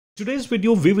Today's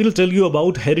video we will tell you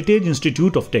about Heritage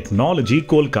Institute of Technology,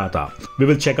 Kolkata. We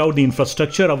will check out the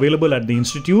infrastructure available at the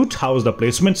institute, how is the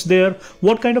placements there,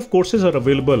 what kind of courses are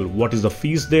available, what is the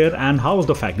fees there, and how is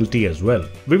the faculty as well.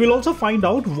 We will also find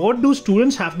out what do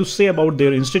students have to say about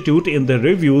their institute in their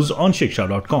reviews on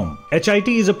shiksha.com. HIT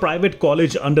is a private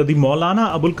college under the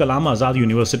Maulana Abul Kalam Azad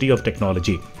University of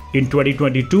Technology. In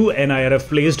 2022, NIRF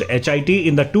placed HIT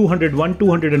in the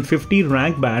 201-250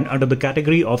 rank band under the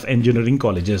category of engineering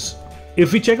colleges.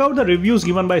 If we check out the reviews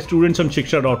given by students on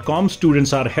shiksha.com,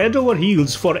 students are head over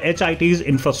heels for HIT's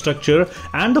infrastructure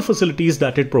and the facilities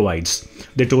that it provides.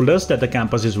 They told us that the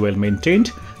campus is well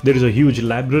maintained, there is a huge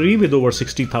library with over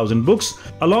 60,000 books,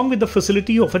 along with the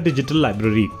facility of a digital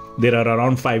library. There are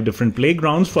around 5 different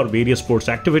playgrounds for various sports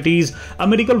activities. A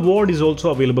medical ward is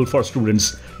also available for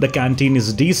students. The canteen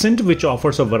is decent, which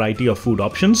offers a variety of food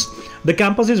options. The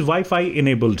campus is Wi-Fi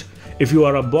enabled. If you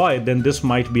are a boy, then this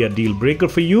might be a deal breaker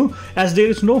for you, as there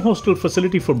is no hostel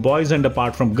facility for boys, and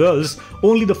apart from girls,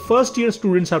 only the first year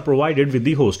students are provided with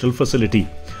the hostel facility.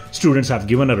 Students have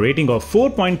given a rating of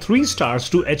 4.3 stars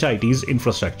to HIT's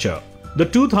infrastructure. The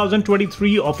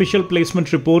 2023 official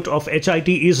placement report of HIT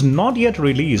is not yet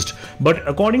released, but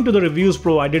according to the reviews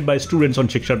provided by students on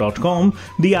shiksha.com,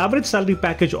 the average salary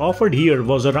package offered here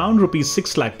was around Rs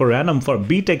 6 lakh per annum for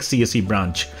BTech CSE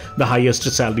branch. The highest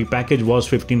salary package was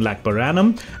 15 lakh per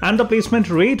annum, and the placement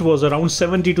rate was around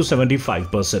 70 to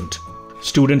 75%.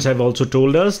 Students have also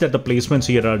told us that the placements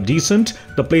here are decent.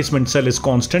 The placement cell is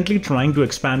constantly trying to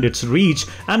expand its reach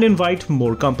and invite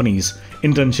more companies.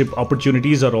 Internship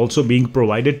opportunities are also being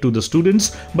provided to the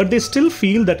students, but they still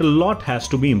feel that a lot has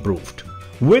to be improved.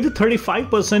 With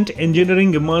 35%,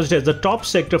 engineering emerged as the top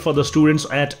sector for the students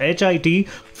at HIT,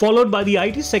 followed by the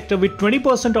IT sector with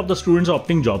 20% of the students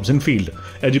opting jobs in field.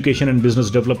 Education and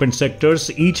business development sectors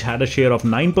each had a share of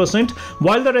 9%,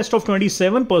 while the rest of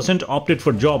 27% opted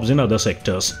for jobs in other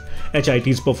sectors.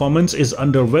 HIT's performance is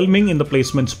underwhelming in the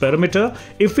placements parameter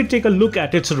if we take a look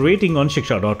at its rating on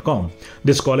shiksha.com.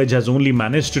 This college has only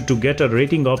managed to get a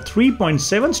rating of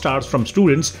 3.7 stars from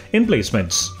students in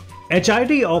placements.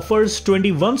 HIT offers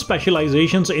 21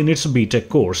 specializations in its BTech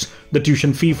course. The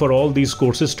tuition fee for all these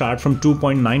courses start from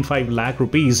 2.95 lakh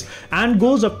rupees and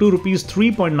goes up to rupees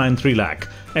 3.93 lakh.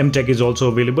 MTech is also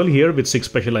available here with 6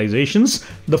 specializations,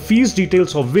 the fees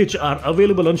details of which are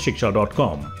available on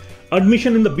shiksha.com.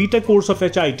 Admission in the BTech course of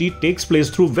HIT takes place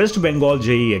through West Bengal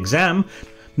JEE exam.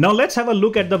 Now let's have a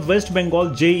look at the West Bengal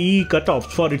JEE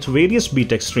cutoffs for its various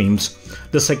BTech streams.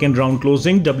 The second round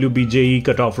closing WBJEE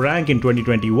cutoff rank in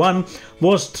 2021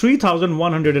 was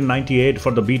 3,198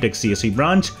 for the BTech CSE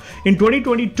branch. In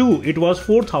 2022, it was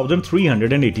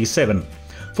 4,387.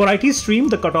 For IT stream,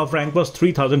 the cutoff rank was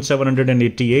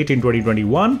 3,788 in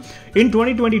 2021. In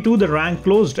 2022, the rank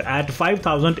closed at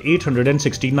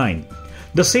 5,869.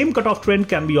 The same cutoff trend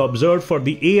can be observed for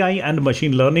the AI and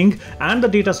machine learning and the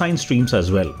data science streams as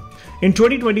well. In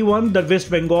 2021, the West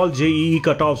Bengal JEE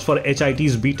cutoffs for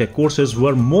HIT's BTech courses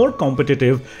were more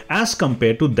competitive as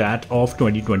compared to that of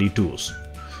 2022's.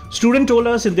 Students told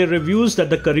us in their reviews that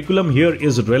the curriculum here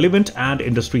is relevant and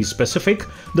industry specific.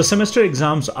 The semester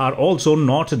exams are also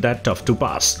not that tough to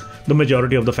pass. The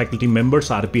majority of the faculty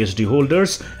members are PhD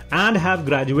holders and have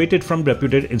graduated from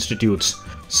reputed institutes.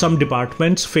 Some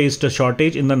departments faced a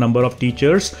shortage in the number of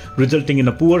teachers, resulting in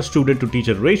a poor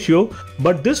student-to-teacher ratio,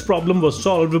 but this problem was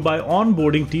solved by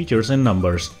onboarding teachers in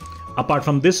numbers. Apart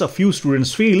from this, a few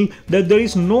students feel that there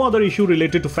is no other issue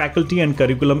related to faculty and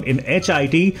curriculum in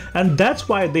HIT, and that's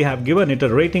why they have given it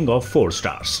a rating of 4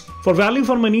 stars. For value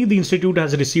for money, the institute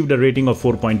has received a rating of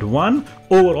 4.1.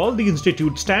 Overall, the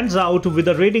institute stands out with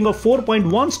a rating of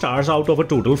 4.1 stars out of a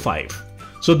total 5.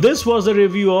 So this was the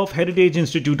review of Heritage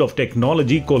Institute of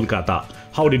Technology, Kolkata.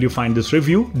 How did you find this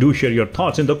review? Do share your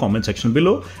thoughts in the comment section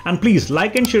below, and please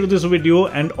like and share this video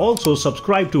and also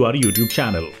subscribe to our YouTube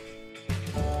channel.